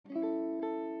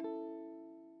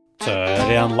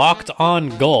Today on Locked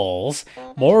On Goals,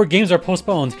 more games are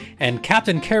postponed, and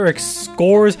Captain Carrick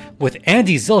scores with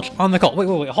Andy Zilch on the call.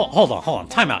 Wait, hold on.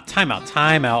 Time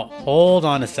out. Hold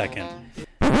on a second.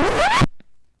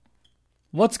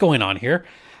 What's going on here?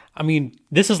 I mean,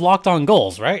 this is Locked On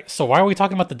Goals, right? So why are we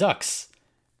talking about the Ducks?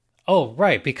 Oh,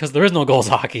 right, because there is no goals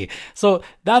hockey. So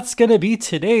that's going to be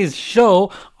today's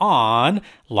show on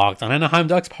Locked On Anaheim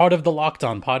Ducks, part of the Locked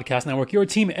On Podcast Network, your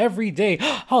team every day.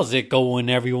 How's it going,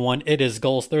 everyone? It is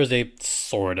Goals Thursday,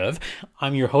 sort of.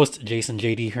 I'm your host, Jason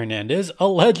J.D. Hernandez,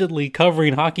 allegedly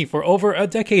covering hockey for over a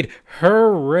decade.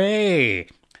 Hooray!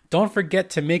 Don't forget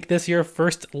to make this your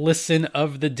first listen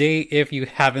of the day if you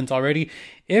haven't already.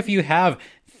 If you have,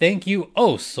 thank you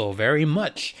oh so very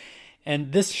much.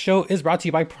 And this show is brought to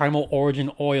you by Primal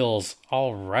Origin Oils.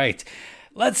 All right,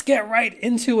 let's get right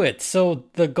into it. So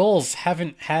the Gulls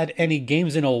haven't had any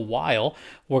games in a while.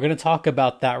 We're going to talk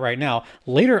about that right now.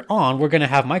 Later on, we're going to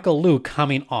have Michael Liu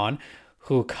coming on,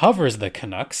 who covers the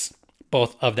Canucks,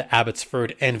 both of the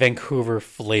Abbotsford and Vancouver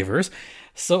flavors.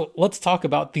 So let's talk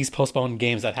about these postponed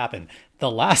games that happened.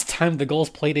 The last time the Gulls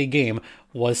played a game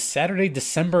was Saturday,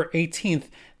 December 18th.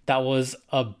 That was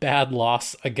a bad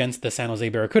loss against the San Jose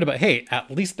Barracuda. But hey, at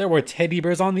least there were teddy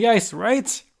bears on the ice,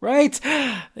 right?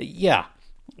 Yeah,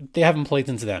 they haven't played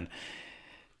since then.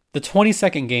 The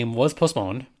 22nd game was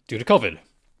postponed due to COVID.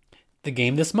 The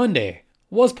game this Monday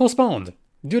was postponed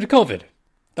due to COVID.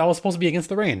 That was supposed to be against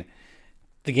the Reign.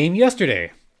 The game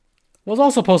yesterday was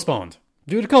also postponed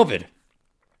due to COVID.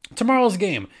 Tomorrow's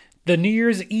game, the New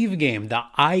Year's Eve game, the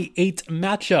I-8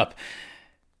 matchup,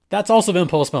 that's also been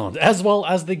postponed, as well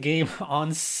as the game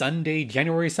on Sunday,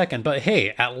 January 2nd. But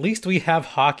hey, at least we have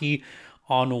hockey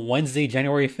on Wednesday,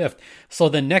 January 5th. So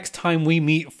the next time we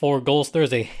meet for Goals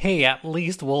Thursday, hey, at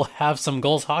least we'll have some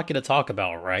Gulls hockey to talk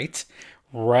about, right?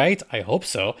 Right? I hope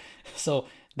so. So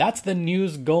that's the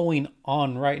news going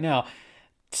on right now.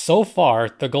 So far,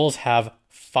 the Gulls have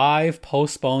 5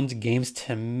 postponed games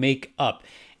to make up.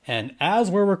 And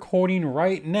as we're recording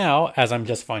right now, as I'm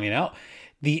just finding out,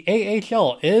 the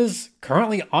AHL is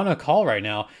currently on a call right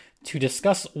now to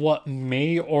discuss what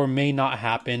may or may not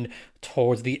happen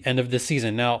towards the end of the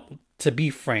season. Now, to be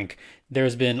frank,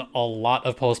 there's been a lot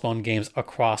of postponed games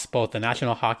across both the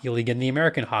National Hockey League and the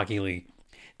American Hockey League.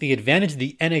 The advantage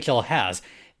the NHL has,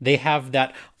 they have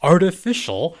that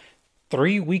artificial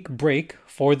 3-week break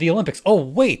for the Olympics. Oh,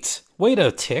 wait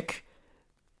a tick.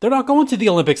 They're not going to the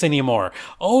Olympics anymore.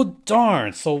 Oh,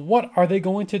 darn. So what are they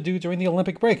going to do during the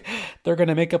Olympic break? They're going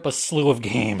to make up a slew of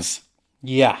games.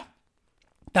 Yeah,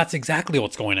 that's exactly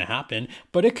what's going to happen.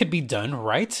 But it could be done,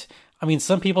 right? I mean,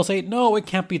 some people say, no, it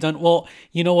can't be done. Well,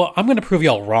 you know what? I'm going to prove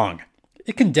y'all wrong.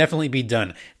 It can definitely be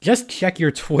done. Just check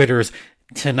your Twitters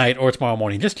tonight or tomorrow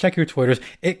morning. Just check your Twitters.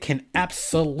 It can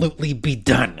absolutely be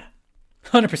done.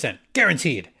 100%.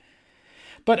 Guaranteed.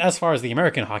 But as far as the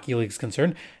American Hockey League is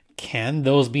concerned, can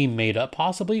those be made up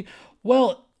possibly?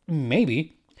 Well,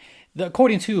 maybe.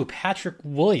 According to Patrick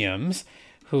Williams,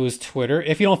 whose Twitter,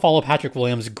 if you don't follow Patrick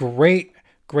Williams, great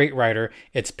writer.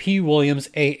 It's P. Williams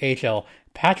AHL.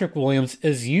 Patrick Williams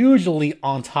is usually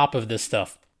on top of this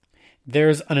stuff.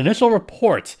 There's an initial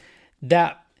report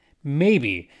that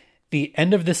maybe the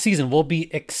end of the season will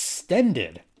be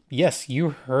extended. Yes, you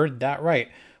heard that right.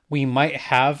 We might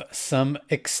have some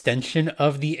extension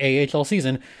of the AHL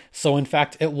season. So in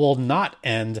fact, it will not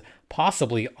end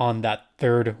possibly on that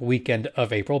 3rd weekend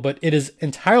of April, but it is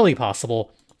entirely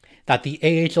possible that the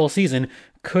AHL season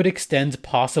could extend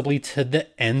possibly to the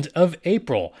end of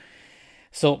April.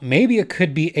 So maybe it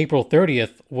could be April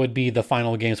 30th would be the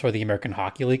final games for the American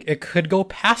Hockey League. It could go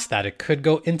past that. It could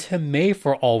go into May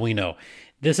for all we know.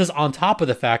 This is on top of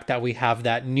the fact that we have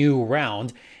that new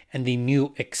round and the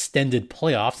new extended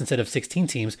playoffs. Instead of 16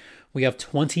 teams, we have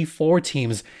 24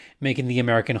 teams making the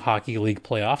American Hockey League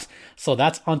playoffs. So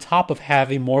that's on top of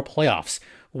having more playoffs.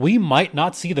 We might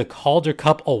not see the Calder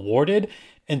Cup awarded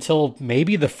until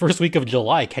maybe the first week of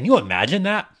July. Can you imagine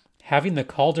that? Having the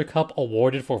Calder Cup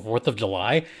awarded for 4th of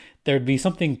July? There'd be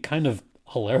something kind of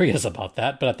hilarious about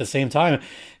that. But at the same time,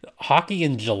 hockey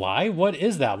in July? What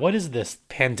is that? What is this?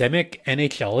 Pandemic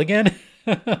NHL again?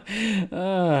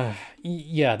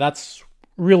 Yeah, that's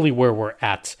really where we're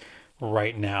at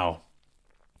right now.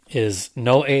 Is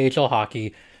no AHL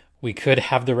hockey. We could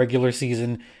have the regular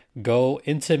season go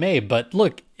into May, but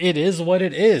look, it is what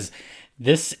it is.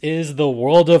 This is the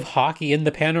world of hockey in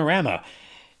the panorama.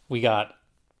 We got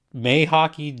May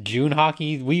hockey, June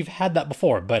hockey. We've had that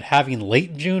before, but having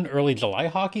late June, early July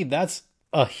hockey, that's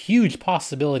a huge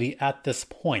possibility at this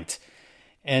point.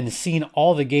 And seeing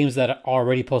all the games that are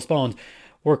already postponed,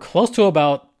 we're close to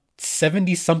about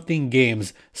 70 something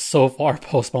games so far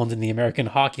postponed in the American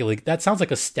Hockey League. That sounds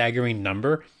like a staggering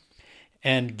number.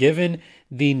 And given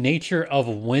the nature of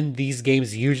when these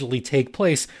games usually take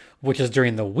place, which is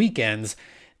during the weekends,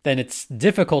 then it's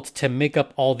difficult to make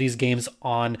up all these games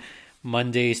on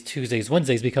Mondays, Tuesdays,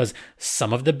 Wednesdays, because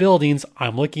some of the buildings,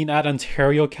 I'm looking at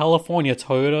Ontario, California,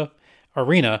 Toyota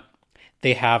Arena,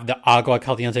 they have the Agua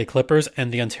Caliente Clippers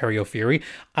and the Ontario Fury.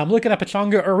 I'm looking at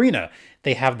Pechanga Arena.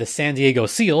 They have the San Diego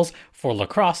Seals for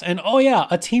lacrosse. And oh yeah,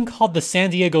 a team called the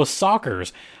San Diego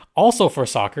Sockers, also for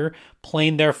soccer,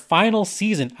 playing their final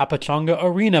season at Pechanga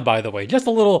Arena, by the way. Just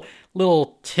a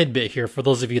little tidbit here for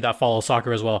those of you that follow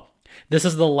soccer as well. This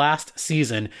is the last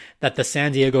season that the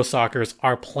San Diego Sockers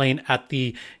are playing at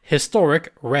the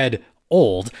historic red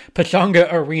old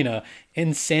Pechanga Arena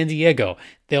in San Diego.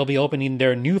 They'll be opening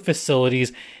their new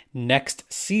facilities next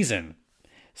season.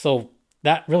 So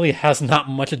that really has not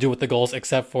much to do with the goals,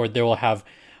 except for they will have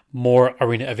more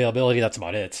arena availability. That's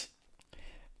about it.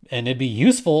 And it'd be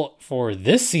useful for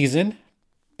this season,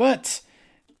 but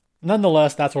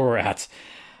nonetheless, that's where we're at.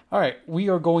 All right, we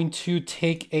are going to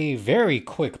take a very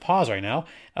quick pause right now.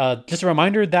 Just a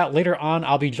reminder that later on,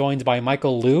 I'll be joined by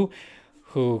Michael Liu,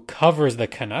 who covers the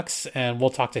Canucks, and we'll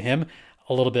talk to him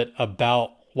a little bit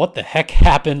about what the heck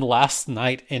happened last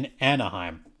night in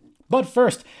Anaheim. But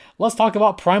first, let's talk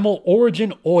about Primal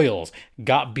Origin Oils.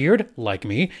 Got beard like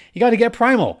me? You got to get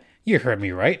Primal. You heard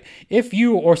me right. If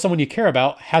you or someone you care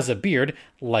about has a beard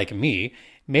like me,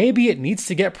 maybe it needs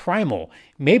to get Primal.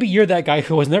 Maybe you're that guy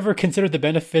who has never considered the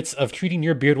benefits of treating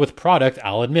your beard with product.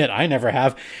 I'll admit, I never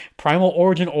have. Primal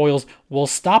Origin Oils will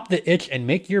stop the itch and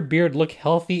make your beard look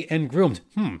healthy and groomed.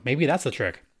 Maybe that's the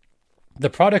trick. The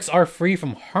products are free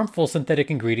from harmful synthetic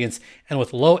ingredients and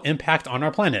with low impact on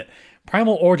our planet.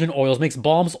 Primal Origin Oils makes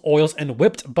balms, oils, and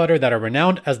whipped butter that are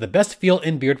renowned as the best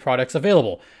feel-in beard products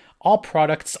available. All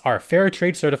products are fair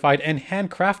trade certified and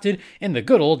handcrafted in the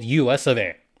good old US of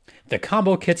A. The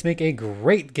combo kits make a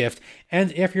great gift,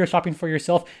 and if you're shopping for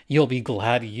yourself, you'll be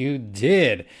glad you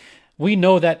did. We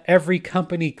know that every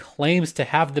company claims to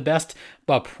have the best,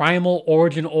 but Primal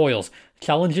Origin Oils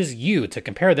challenges you to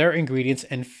compare their ingredients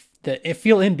and the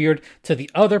feel-in beard to the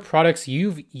other products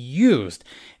you've used.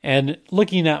 And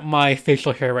looking at my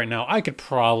facial hair right now, I could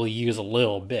probably use a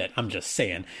little bit. I'm just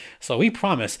saying. So we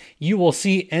promise you will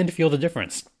see and feel the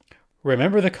difference.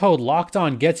 Remember, the code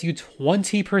LOCKEDON gets you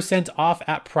 20% off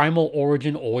at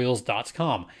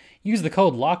primaloriginoils.com. Use the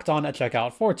code LOCKEDON at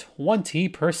checkout for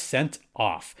 20%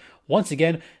 off. Once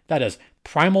again, that is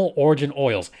Primal Origin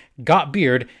Oils. Got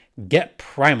beard, get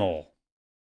Primal.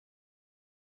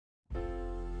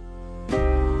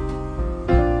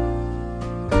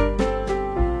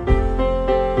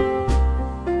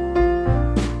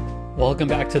 Welcome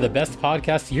back to the best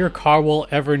podcast your car will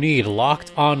ever need,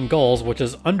 Locked On Gulls, which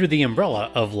is under the umbrella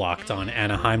of Locked On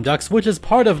Anaheim Ducks, which is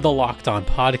part of the Locked On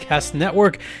Podcast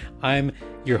Network. I'm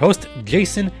your host,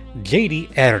 Jason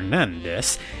JD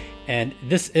Hernandez, and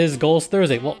this is Gulls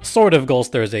Thursday. Well, sort of Gulls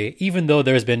Thursday. Even though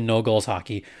there's been no Gulls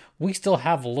hockey, we still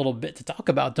have a little bit to talk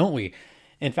about, don't we?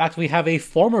 In fact, we have a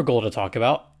former goal to talk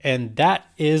about, and that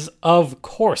is, of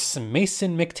course,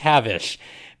 Mason McTavish.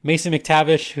 Mason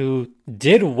McTavish, who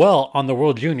did well on the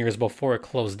World Juniors before it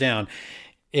closed down.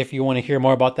 If you want to hear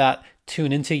more about that,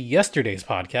 tune into yesterday's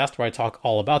podcast where I talk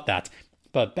all about that.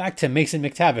 But back to Mason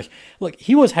McTavish. Look,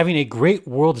 he was having a great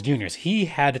World Juniors. He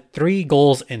had 3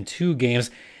 goals in 2 games.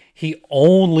 He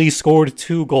only scored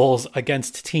 2 goals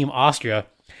against Team Austria.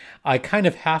 I kind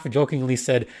of half-jokingly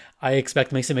said I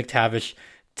expect Mason McTavish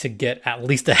to get at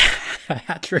least a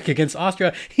hat trick against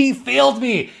Austria. He failed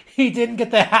me. He didn't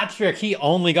get the hat trick. He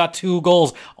only got 2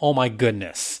 goals. Oh my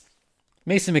goodness.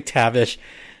 Mason McTavish,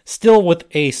 still with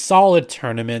a solid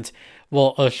tournament,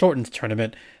 well, a shortened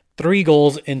tournament, 3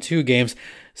 goals in 2 games,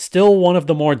 still one of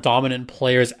the more dominant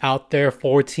players out there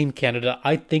for Team Canada.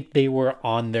 I think they were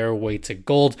on their way to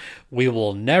gold. We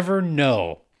will never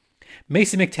know.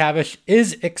 Mason McTavish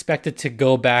is expected to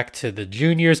go back to the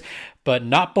juniors, but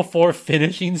not before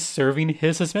finishing serving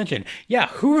his suspension. Yeah,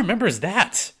 who remembers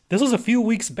that? This was a few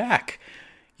weeks back.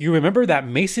 You remember that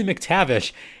Mason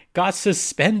McTavish got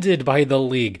suspended by the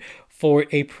league for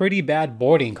a pretty bad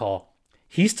boarding call.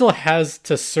 He still has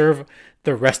to serve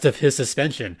the rest of his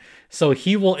suspension. So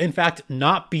he will, in fact,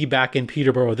 not be back in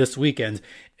Peterborough this weekend.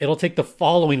 It'll take the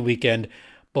following weekend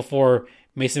before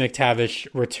Mason McTavish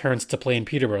returns to play in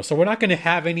Peterborough. So we're not going to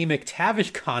have any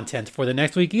McTavish content for the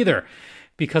next week either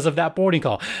because of that boarding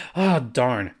call. Ah,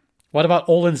 darn. What about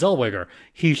Olen Zellweger?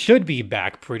 He should be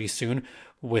back pretty soon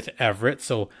with Everett,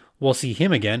 so we'll see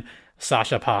him again.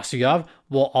 Sasha Pastujov,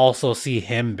 we'll also see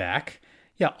him back.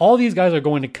 Yeah, all these guys are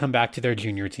going to come back to their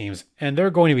junior teams, and they're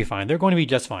going to be fine. They're going to be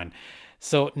just fine.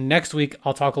 So next week,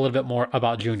 I'll talk a little bit more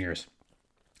about juniors.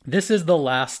 This is the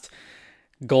last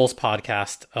goals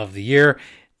podcast of the year.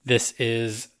 This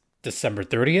is December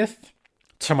 30th.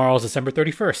 Tomorrow is December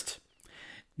 31st.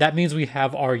 That means we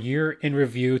have our year in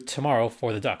review tomorrow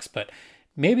for the Ducks, but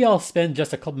maybe I'll spend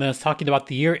just a couple minutes talking about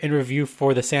the year in review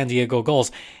for the San Diego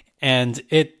Gulls. And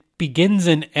it begins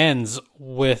and ends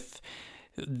with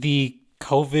the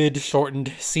COVID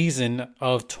shortened season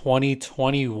of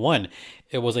 2021.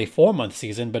 It was a 4-month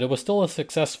season, but it was still a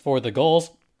success for the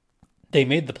Gulls. They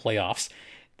made the playoffs.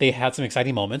 They had some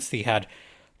exciting moments. They had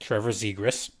Trevor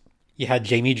Zegras. You had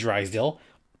Jamie Drysdale,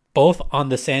 both on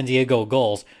the San Diego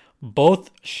Gulls,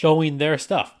 both showing their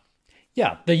stuff.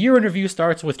 Yeah, the year in review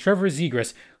starts with Trevor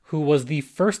Zegras, who was the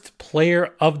first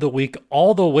player of the week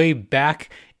all the way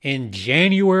back in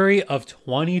January of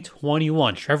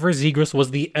 2021. Trevor Zegras was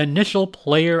the initial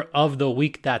player of the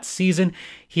week that season.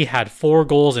 He had 4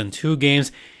 goals in 2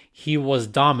 games. He was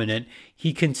dominant.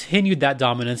 He continued that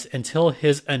dominance until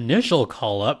his initial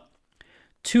call-up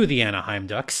to the Anaheim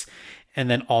Ducks, and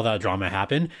then all that drama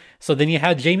happened. So then you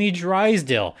had Jamie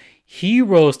Drysdale. He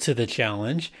rose to the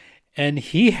challenge, and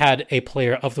he had a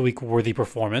player of the week worthy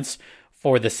performance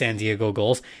for the San Diego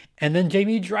Gulls. And then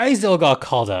Jamie Drysdale got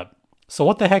called up. So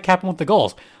what the heck happened with the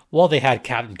Gulls? Well, they had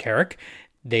Captain Carrick.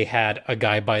 They had a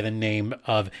guy by the name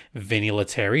of Vinny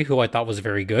Lettieri, who I thought was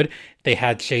very good. They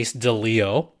had Chase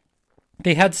DeLeo.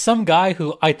 They had some guy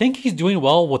who I think he's doing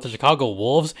well with the Chicago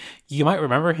Wolves. You might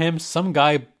remember him. Some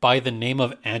guy by the name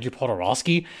of Andrew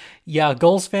Podorowski. Yeah,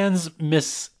 Gulls fans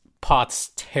miss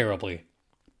Potts terribly.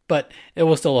 But it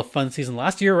was still a fun season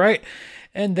last year, right?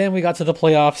 And then we got to the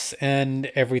playoffs and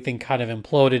everything kind of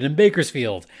imploded in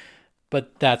Bakersfield.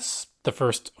 But that's the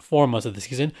first 4 months of the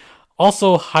season.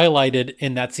 Also highlighted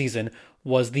in that season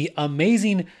was the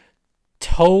amazing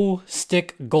toe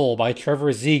stick goal by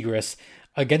Trevor Zegras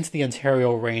against the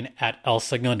Ontario Reign at El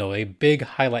Segundo, a big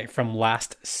highlight from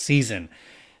last season.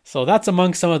 So that's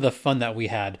among some of the fun that we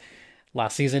had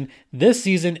last season. This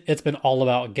season, it's been all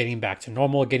about getting back to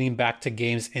normal, getting back to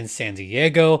games in San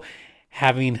Diego,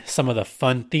 having some of the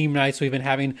fun theme nights we've been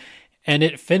having, and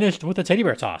it finished with a teddy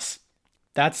bear toss.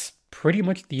 That's pretty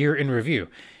much the year in review.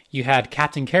 You had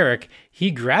Captain Carrick. He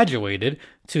graduated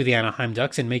to the Anaheim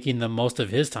Ducks and making the most of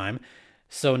his time.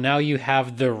 So now you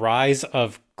have the rise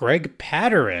of Greg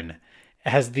Patterin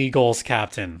as the Gulls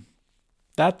captain.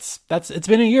 It's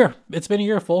been a year. It's been a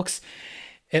year, folks.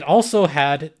 It also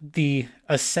had the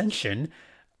ascension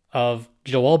of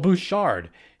Joel Bouchard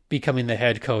becoming the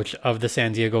head coach of the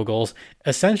San Diego Gulls,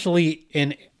 essentially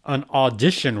in an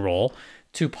audition role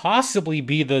to possibly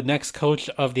be the next coach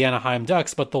of the Anaheim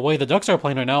Ducks. But the way the Ducks are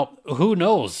playing right now, who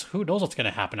knows? Who knows what's going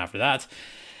to happen after that?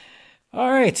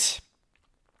 All right.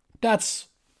 That's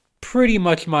pretty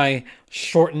much my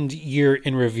shortened year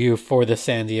in review for the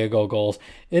San Diego Gulls.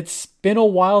 It's been a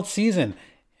wild season,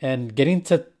 and getting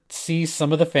to see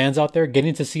some of the fans out there,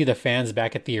 getting to see the fans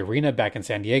back at the arena, back in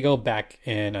San Diego, back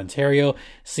in Ontario,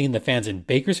 seeing the fans in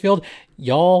Bakersfield,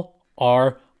 y'all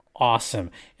are awesome.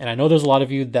 And I know there's a lot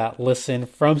of you that listen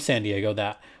from San Diego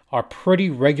that are pretty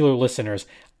regular listeners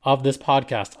of this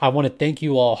podcast. I want to thank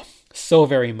you all so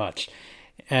very much.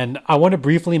 And I want to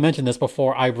briefly mention this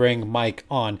before I bring Mike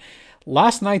on.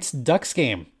 Last night's Ducks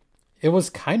game, it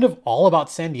was kind of all about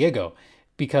San Diego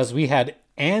because we had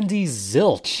Andy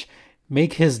Zilch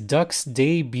make his Ducks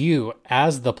debut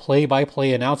as the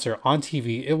play-by-play announcer on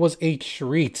TV. It was a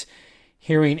treat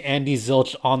hearing Andy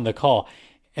Zilch on the call.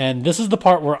 And this is the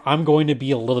part where I'm going to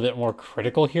be a little bit more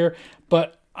critical here,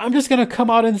 but I'm just going to come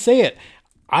out and say it.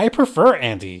 I prefer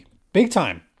Andy, big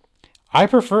time. I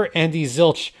prefer Andy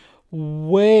Zilch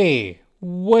way,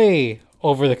 way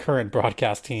over the current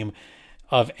broadcast team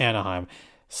of Anaheim.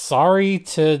 Sorry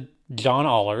to John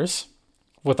Allers.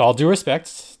 With all due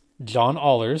respect, John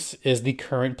Allers is the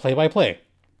current play-by-play.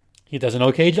 He does an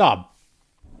okay job.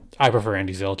 I prefer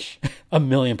Andy Zilch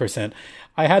 1,000,000%.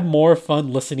 I had more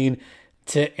fun listening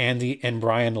to Andy and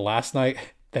Brian last night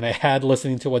than I had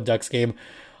listening to a Ducks game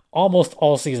almost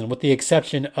all season, with the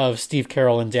exception of Steve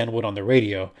Carroll and Dan Wood on the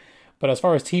radio. But as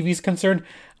far as TV is concerned,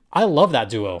 I love that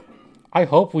duo. I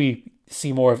hope we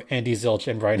see more of Andy Zilch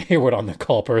and Brian Hayward on the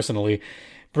call personally.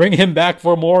 Bring him back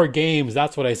for more games,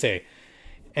 that's what I say.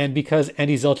 And because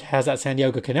Andy Zilch has that San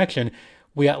Diego connection,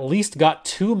 we at least got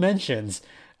 2 mentions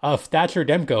of Thatcher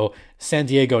Demko, San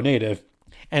Diego native.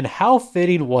 And how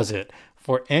fitting was it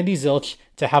for Andy Zilch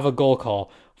to have a goal call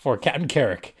for Captain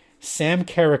Carrick, Sam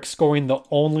Carrick scoring the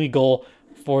only goal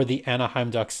for the Anaheim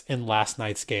Ducks in last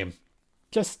night's game.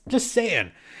 Just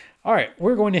saying. All right,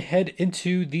 we're going to head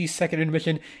into the second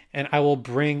intermission, and I will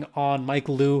bring on Mike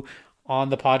Liu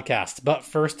on the podcast. But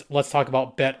first, let's talk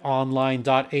about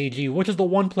betonline.ag, which is the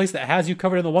one place that has you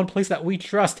covered and the one place that we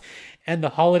trust. And the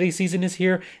holiday season is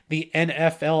here. The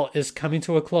NFL is coming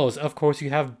to a close. Of course, you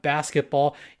have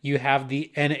basketball, you have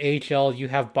the NHL, you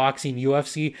have boxing,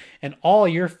 UFC, and all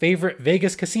your favorite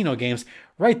Vegas casino games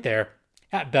right there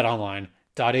at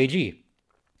betonline.ag.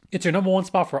 It's your number one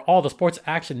spot for all the sports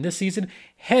action this season.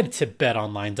 Head to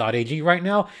betonline.ag right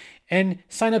now and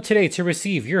sign up today to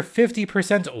receive your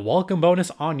 50% welcome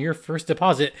bonus on your first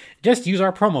deposit. Just use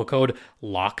our promo code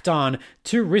LOCKEDON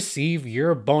to receive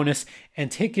your bonus and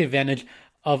take advantage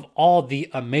of all the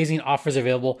amazing offers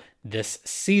available this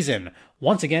season.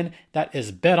 Once again, that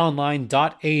is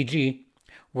betonline.ag.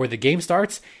 Where the game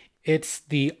starts, it's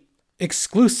the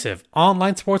exclusive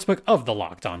online sportsbook of the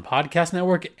Locked On Podcast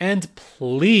Network. And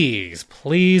please,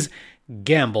 please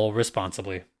gamble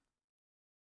responsibly.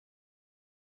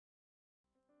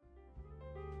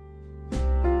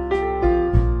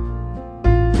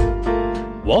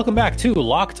 Welcome back to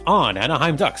Locked On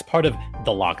Anaheim Ducks, part of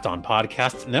the Locked On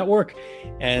Podcast Network.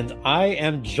 And I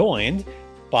am joined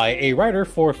by a writer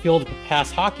for Field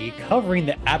Pass Hockey covering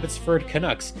the Abbotsford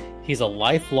Canucks. He's a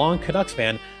lifelong Canucks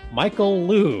fan, Michael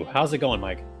Liu. How's it going,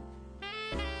 Mike?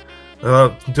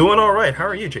 Doing all right. How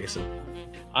are you, Jason?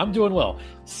 I'm doing well.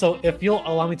 So if you'll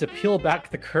allow me to peel back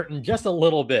the curtain just a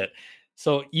little bit.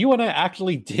 So you and I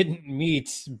actually didn't meet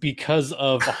because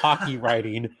of hockey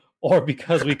writing or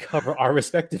because we cover our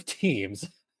respective teams.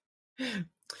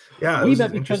 Yeah, we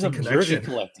met because of jersey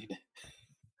collecting.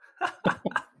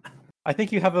 I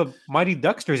think you have a Mighty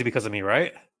Ducks jersey because of me,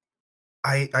 right?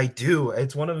 I do.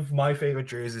 It's one of my favorite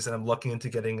jerseys, and I'm looking into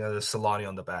getting a Solani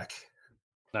on the back.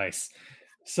 Nice.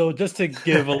 So just to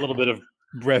give a little bit of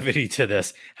brevity to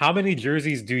this, how many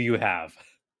jerseys do you have?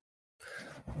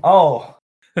 Oh,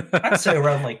 I'd say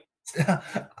around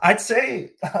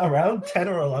around 10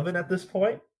 or 11 at this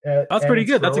point. That's pretty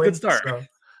good. That's a good start. So,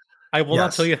 I will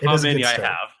not tell you how many I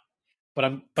have, but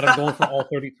I'm going for all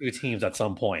 32 teams at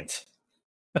some point.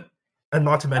 And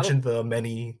not to mention the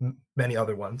many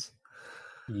other ones.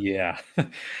 Yeah.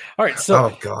 All right. So,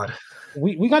 oh God,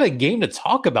 we got a game to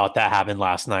talk about that happened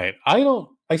last night.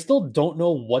 I still don't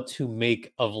know what to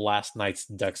make of last night's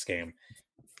Ducks game.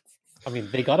 I mean,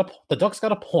 the Ducks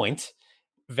got a point.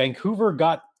 Vancouver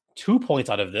got 2 points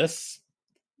out of this.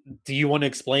 Do you want to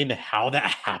explain how that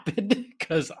happened?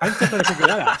 Because I'm still trying to figure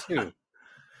that out too.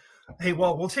 Hey,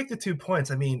 well, we'll take the 2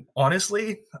 points. I mean,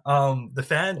 honestly, the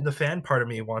fan part of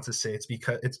me wants to say it's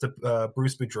because it's the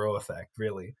Bruce Boudreau effect,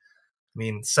 really. I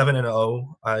mean,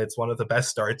 7-0. It's one of the best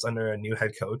starts under a new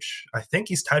head coach. I think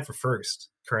he's tied for first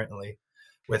currently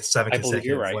with 7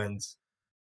 consecutive wins.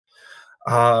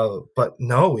 But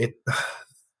no,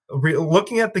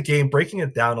 looking at the game, breaking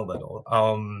it down a little,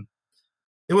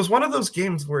 it was one of those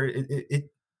games where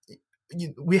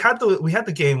we had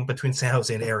the game between San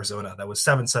Jose and Arizona that was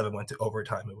 7-7, went to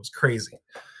overtime. It was crazy.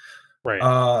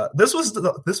 Right. This was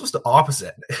the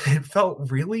opposite. It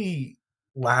felt really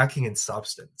lacking in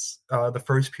substance. The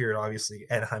first period, obviously,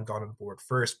 Anaheim got on the board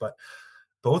first, but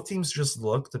both teams just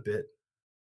looked a bit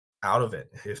out of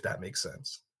it, if that makes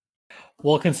sense.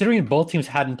 Well, considering both teams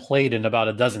hadn't played in about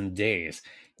a dozen days,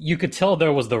 you could tell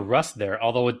there was the rust there,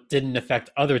 although it didn't affect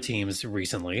other teams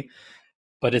recently.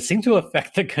 But it seemed to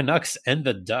affect the Canucks and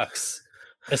the Ducks,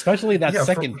 especially that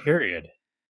second period.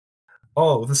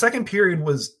 Oh, the second period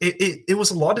was it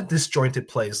was a lot of disjointed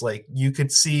plays. Like you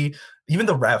could see even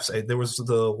the refs. There was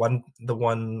the one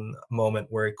moment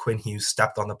where Quinn Hughes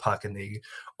stepped on the puck and they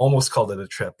almost called it a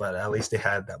trip, but at least they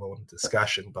had that moment of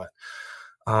discussion. But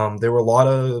there were a lot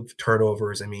of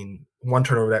turnovers. I mean, one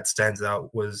turnover that stands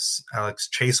out was Alex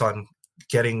Chiasson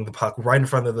getting the puck right in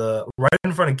front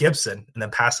of Gibson and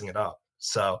then passing it up.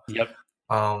 So, yep.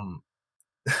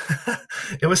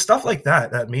 It was stuff like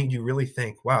that made you really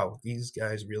think, wow, these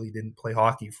guys really didn't play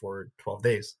hockey for 12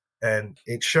 days. And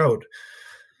it showed.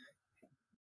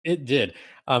 It did.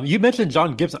 You mentioned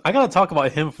John Gibson. I got to talk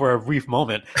about him for a brief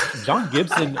moment. John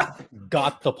Gibson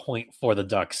got the point for the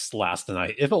Ducks last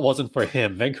night. If it wasn't for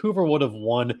him, Vancouver would have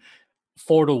won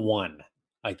 4-1,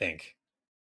 I think.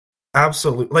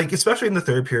 Absolutely. Like, especially in the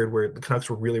third period where the Canucks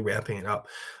were really ramping it up.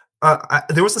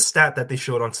 There was a stat that they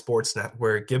showed on Sportsnet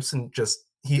where Gibson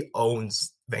he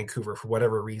owns Vancouver for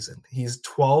whatever reason. He's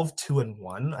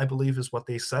 12-2-1, I believe is what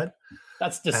they said.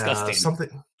 That's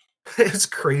disgusting. It's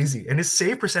crazy. And his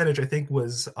save percentage, I think,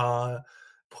 was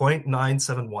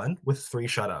 .971 with 3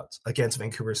 shutouts against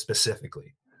Vancouver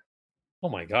specifically. Oh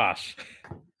my gosh.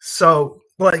 So,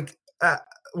 like,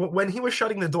 when he was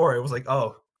shutting the door, it was like,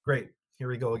 oh, great, here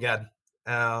we go again.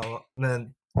 And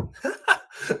then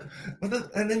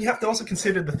And then you have to also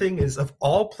consider the thing is, of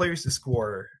all players to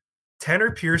score,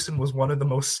 Tanner Pearson was one of the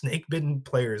most snake-bitten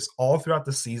players all throughout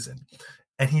the season,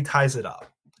 and he ties it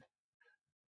up.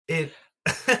 It.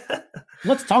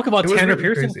 Let's talk about Tanner really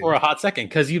Pearson crazy for a hot second,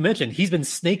 because you mentioned he's been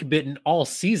snake bitten all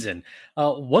season.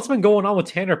 What's been going on with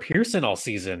Tanner Pearson all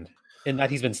season in that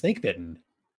he's been snake bitten?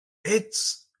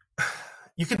 It's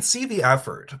you can see the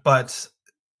effort, but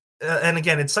and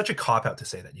again, it's such a cop out to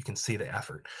say that you can see the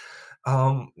effort.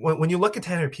 When you look at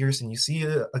Tanner Pearson, you see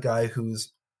a guy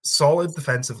who's solid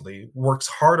defensively, works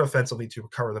hard offensively to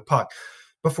recover the puck,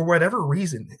 but for whatever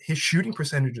reason, his shooting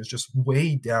percentage is just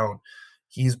way down.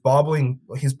 He's bobbling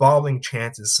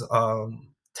chances,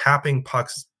 tapping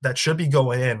pucks that should be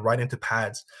going in right into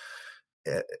pads.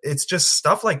 It's just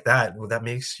stuff like that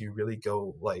makes you really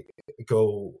go like,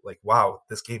 wow,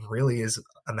 this game really is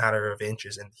a matter of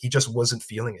inches, and he just wasn't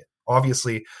feeling it.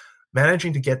 Obviously,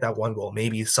 managing to get that one goal,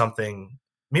 maybe something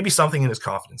in his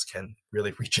confidence can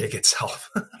really rejig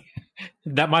itself.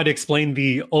 That might explain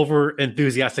the over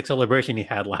enthusiastic celebration he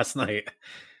had last night.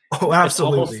 Oh,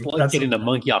 absolutely. It's almost like getting a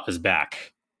monkey off his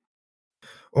back.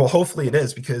 Well, hopefully it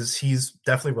is, because he's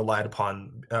definitely relied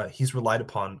upon. He's relied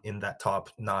upon in that top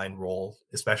 9 role,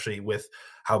 especially with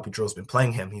how Boudreau's been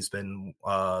playing him. He's been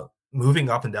moving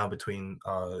up and down between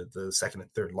the second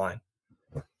and third line.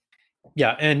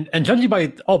 Yeah, and judging by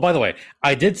by the way,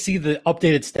 I did see the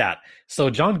updated stat. So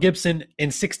John Gibson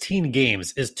in 16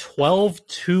 games is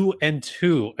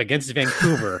 12-2-2 against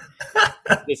Vancouver.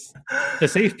 The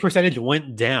save percentage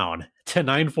went down to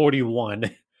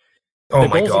 941. Oh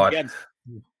my god.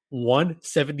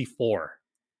 174.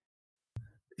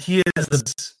 He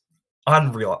is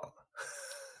unreal.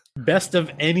 Best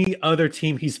of any other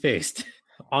team he's faced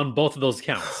on both of those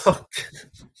counts.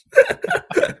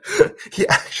 He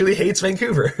actually hates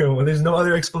Vancouver when there's no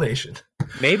other explanation.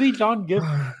 Maybe John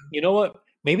Gibson, you know what?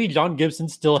 Maybe John Gibson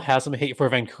still has some hate for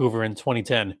Vancouver in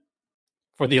 2010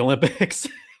 for the Olympics.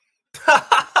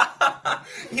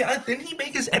 Yeah, didn't he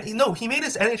make his he made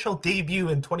his NHL debut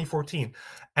in 2014.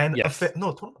 And yes.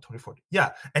 2014.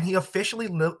 Yeah, and he officially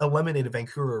eliminated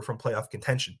Vancouver from playoff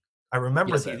contention. I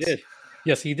remember this. He did.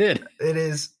 Yes, he did. It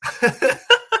is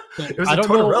it was a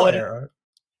Tortorella era.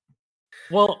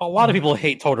 Well, a lot of people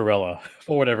hate Tortorella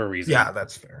for whatever reason. Yeah,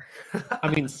 that's fair. I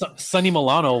mean, Sonny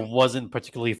Milano wasn't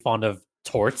particularly fond of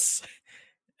torts,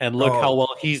 and look how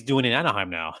well he's doing in Anaheim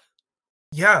now.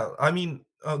 Yeah, I mean,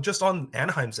 just on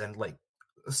Anaheim's end, like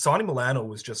Sonny Milano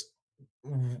was just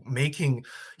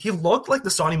he looked like the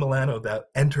Sonny Milano that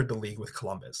entered the league with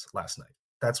Columbus last night.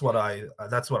 That's what I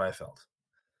felt.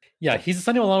 Yeah, he's the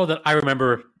Sonny Milano that I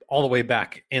remember all the way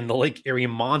back in the Lake Erie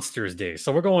Monsters days.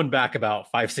 So we're going back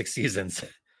about 5-6 seasons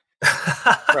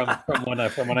from when I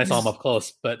saw him up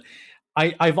close. But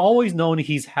I've always known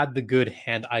he's had the good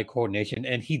hand-eye coordination,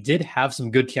 and he did have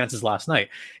some good chances last night.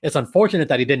 It's unfortunate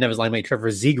that he didn't have his line mate Trevor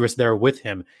Zegras there with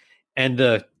him, and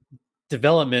the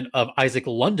development of Isaac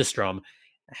Lundestrom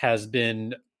has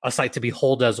been a sight to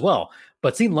behold as well.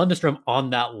 But seeing Lundestrom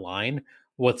on that line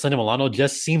with Sonny Milano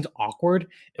just seemed awkward.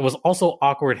 It was also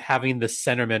awkward having the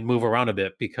centerman move around a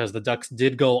bit, because the Ducks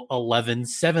did go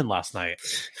 11-7 last night.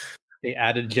 They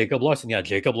added Jacob Larson. Yeah,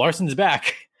 Jacob Larson's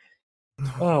back.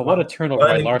 Oh, what a turnover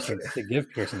by Larson to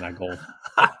give Pearson that goal.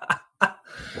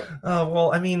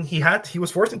 Well, I mean, he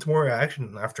was forced into more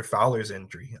action after Fowler's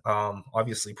injury.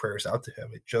 Obviously, prayers out to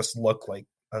him. It just looked like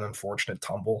an unfortunate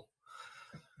tumble.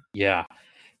 Yeah,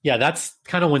 that's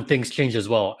kind of when things change as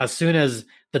well. As soon as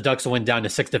the Ducks went down to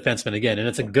 6 defensemen again, and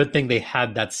it's a good thing they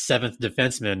had that 7th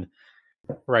defenseman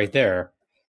right there.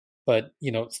 But,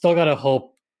 still got to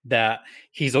hope that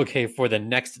he's okay for the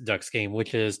next Ducks game,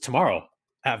 which is tomorrow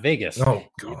at Vegas. Oh,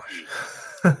 gosh.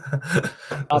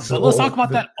 But let's talk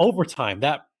about that overtime,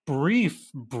 that brief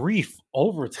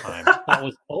overtime that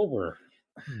was over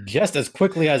just as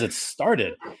quickly as it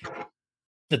started.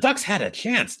 The Ducks had a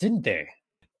chance, didn't they?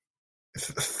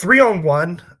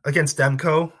 3-on-1 against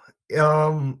Demko.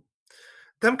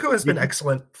 Demko has been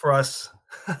excellent for us.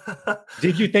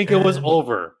 Did you think it was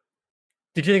over?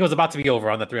 Did you think it was about to be over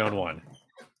on the 3-on-1?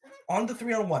 On the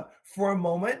 3-on-1, for a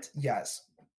moment, yes.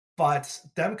 But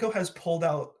Demko has pulled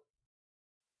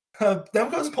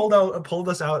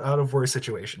us out of worse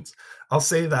situations. I'll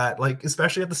say that, like,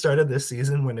 especially at the start of this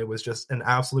season when it was just an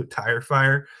absolute tire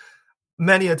fire.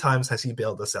 Many a times has he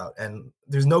bailed us out, and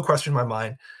there's no question in my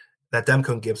mind that Demko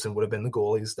and Gibson would have been the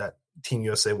goalies that Team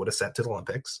USA would have sent to the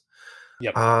Olympics.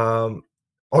 Yep. I'll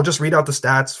just read out the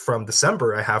stats from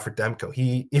December I have for Demko.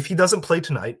 If he doesn't play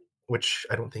tonight, which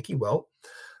I don't think he will,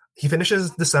 he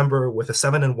finishes December with a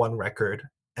 7-1 record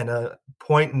and a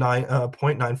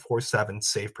 .947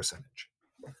 save percentage.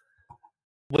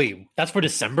 Wait, that's for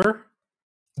December?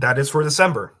 That is for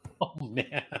December. Oh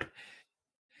man.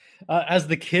 As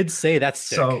the kids say, that's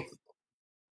sick. So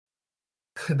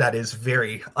that is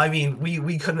very. I mean,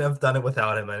 we couldn't have done it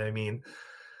without him, and I mean,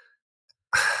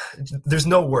 there's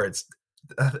no words.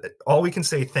 All we can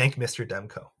say, thank Mr.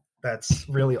 Demko. That's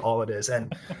really all it is.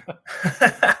 And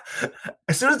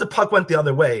as soon as the puck went the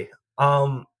other way,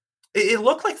 it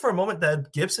looked like for a moment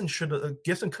that Gibson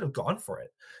could have gone for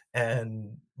it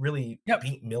and really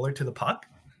beat Miller to the puck.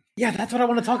 Yeah, that's what I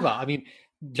want to talk about. I mean,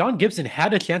 John Gibson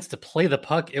had a chance to play the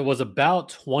puck. It was about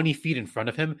 20 feet in front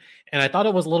of him. And I thought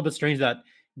it was a little bit strange that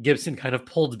Gibson kind of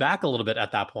pulled back a little bit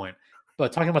at that point.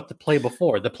 But talking about the play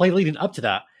before, the play leading up to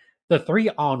that, the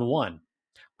 3-on-1,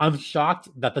 I'm shocked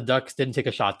that the Ducks didn't take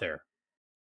a shot there.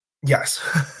 Yes.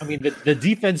 I mean, the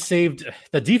defense saved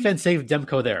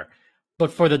Demko there.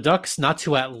 But for the Ducks not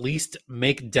to at least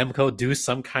make Demko do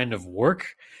some kind of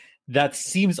work, that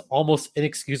seems almost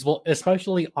inexcusable,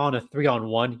 especially on a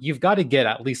 3-on-1. You've got to get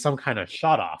at least some kind of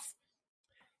shot off.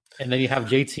 And then you have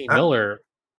JT Miller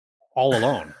all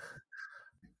alone.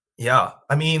 Yeah.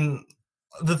 I mean,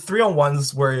 the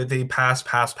 3-on-1s where they pass.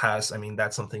 I mean,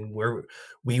 that's something where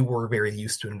we were very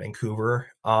used to in Vancouver.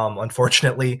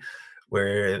 Unfortunately,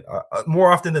 where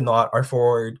more often than not, our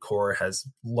forward core has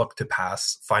looked to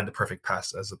pass, find the perfect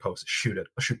pass as opposed to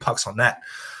shoot pucks on net.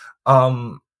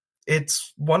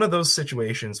 It's one of those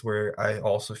situations where I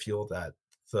also feel that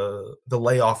the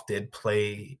layoff did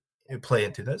play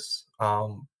into this.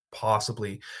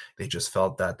 Possibly they just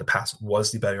felt that the pass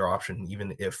was the better option,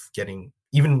 even if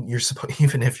you're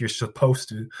supposed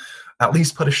to at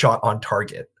least put a shot on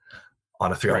target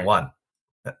on a 3-on-1. Right.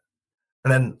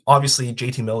 And then obviously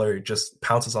JT Miller just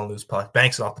pounces on loose puck,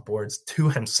 banks it off the boards to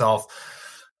himself.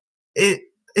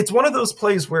 It's one of those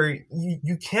plays where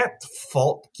you can't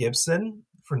fault Gibson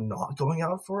for not going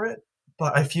out for it,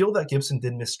 but I feel that Gibson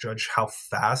did misjudge how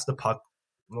fast the puck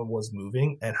was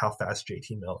moving and how fast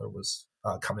JT Miller was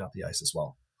coming up the ice as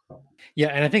well. Yeah,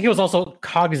 and I think he was also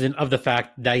cognizant of the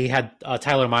fact that he had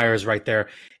Tyler Myers right there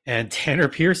and Tanner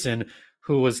Pearson,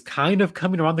 who was kind of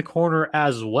coming around the corner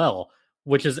as well,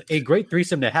 which is a great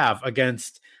threesome to have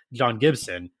against John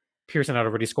Gibson. Pearson had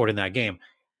already scored in that game.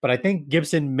 But I think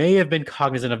Gibson may have been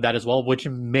cognizant of that as well, which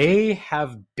may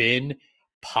have been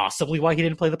possibly why he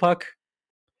didn't play the puck.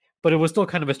 But it was still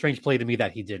kind of a strange play to me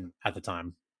that he didn't at the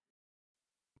time.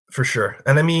 For sure.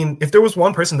 And I mean, if there was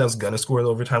one person that was going to score the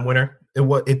overtime winner,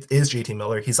 it is JT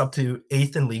Miller. He's up to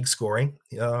 8th in league scoring,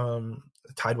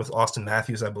 tied with Austin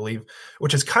Matthews, I believe,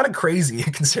 which is kind of crazy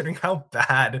considering how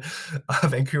bad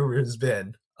Vancouver has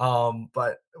been.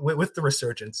 But with the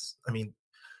resurgence, I mean,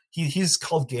 he's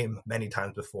called game many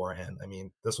times before, and I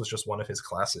mean, this was just one of his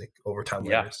classic overtime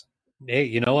winners. Hey,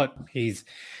 you know what? He's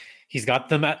got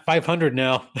them at 500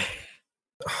 now.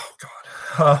 Oh God.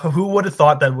 Who would have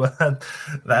thought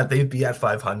that they'd be at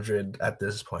 500 at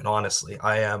this point? Honestly,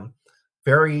 I am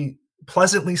very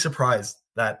pleasantly surprised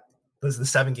that the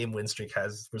 7-game win streak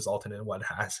has resulted in what it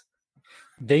has.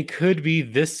 They could be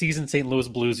this season St. Louis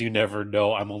Blues. You never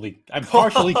know. I'm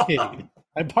partially kidding.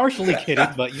 I'm partially kidding,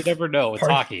 but you never know. It's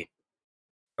hockey.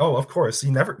 Oh, of course.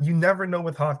 You never know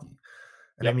with hockey.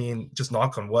 And I mean, just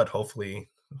knock on wood. Hopefully,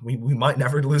 we might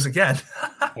never lose again.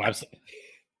 Oh, absolutely.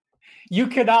 You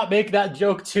cannot make that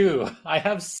joke too. I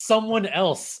have someone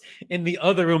else in the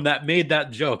other room that made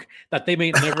that joke that they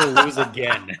may never lose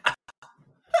again.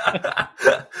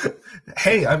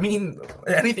 Hey, I mean,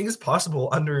 anything is possible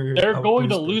under. They're going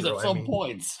to lose at some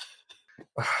points.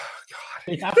 Oh, God.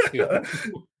 They have to.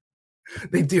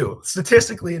 They do.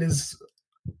 Statistically,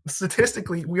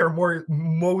 we are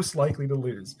most likely to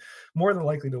lose. More than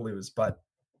likely to lose. But,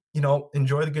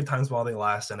 enjoy the good times while they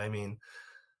last. And I mean,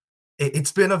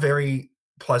 it's been a very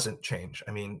pleasant change.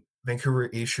 I mean, Vancouver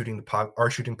is shooting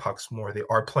pucks more. They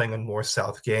are playing a more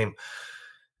south game.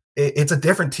 It's a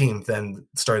different team than the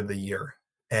start of the year.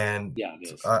 And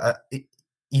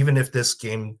even if this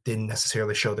game didn't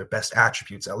necessarily show their best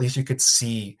attributes, at least you could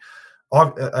see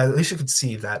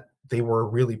that they were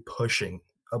really pushing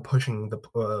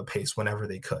the pace whenever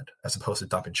they could, as opposed to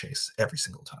dump and chase every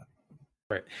single time.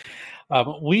 Right.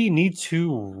 We need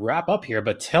to wrap up here,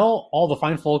 but tell all the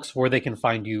fine folks where they can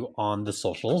find you on the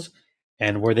socials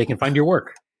and where they can find your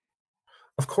work.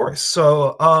 Of course.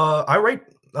 So I write.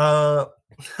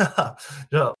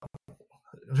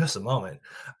 Just a moment.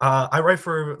 I write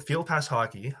for Field Pass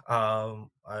Hockey. I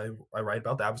write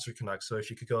about the Abbotsford Canucks. So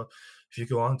if you go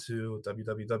on to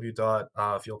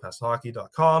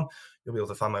www.fieldpasshockey.com, you'll be able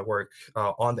to find my work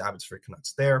on the Abbotsford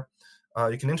Canucks there.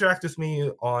 You can interact with me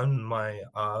on my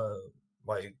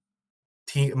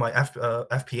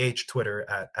FPH Twitter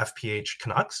at FPH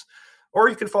Canucks. Or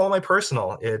you can follow my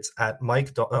personal. It's at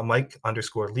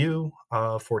Mike_Liu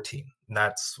 14. And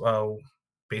that's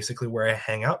basically where I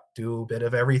hang out, do a bit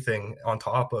of everything on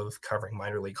top of covering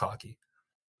minor league hockey.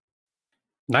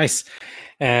 Nice.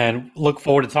 And look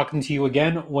forward to talking to you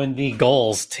again when the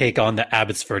Gulls take on the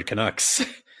Abbotsford Canucks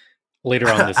later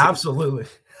on this Absolutely.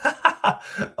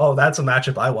 Oh, that's a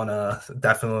matchup I want to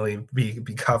definitely be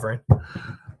covering.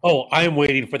 Oh, I am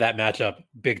waiting for that matchup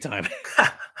big time.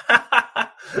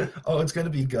 Oh, it's going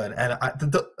to be good. And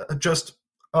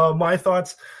my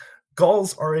thoughts,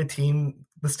 Gulls are a team,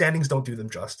 the standings don't do them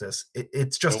justice.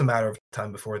 It's just a matter of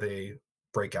time before they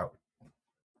break out.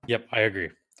 Yep, I agree.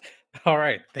 All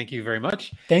right. Thank you very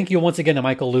much. Thank you once again to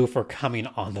Michael Liu for coming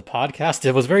on the podcast.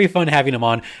 It was very fun having him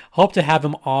on. Hope to have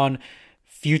him on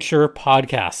future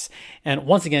podcasts. And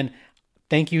once again,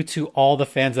 thank you to all the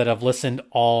fans that have listened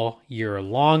all year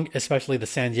long, especially the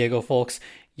San Diego folks.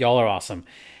 Y'all are awesome.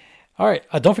 All right.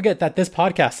 Don't forget that this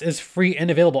podcast is free and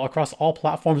available across all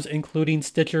platforms, including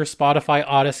Stitcher, Spotify,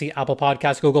 Odyssey, Apple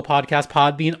Podcasts, Google Podcasts,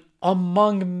 Podbean,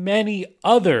 among many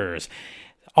others.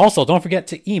 Also, don't forget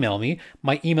to email me.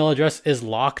 My email address is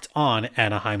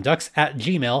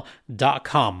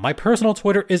lockedonanaheimducks@gmail.com. My personal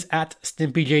Twitter is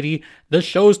 @StimpyJD. The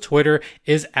show's Twitter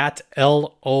is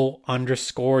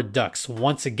 @LO_Ducks.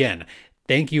 Once again,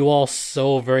 thank you all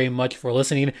so very much for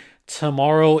listening.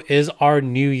 Tomorrow is our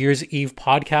New Year's Eve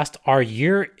podcast, our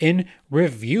year in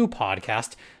review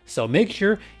podcast. So make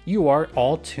sure you are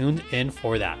all tuned in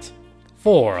for that.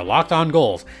 For Locked On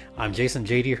Gulls, I'm Jason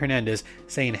JD Hernandez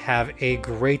saying have a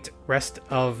great rest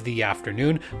of the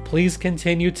afternoon. Please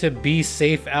continue to be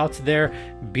safe out there,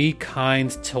 be kind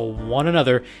to one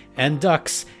another, and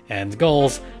Ducks and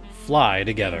Gulls fly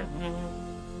together.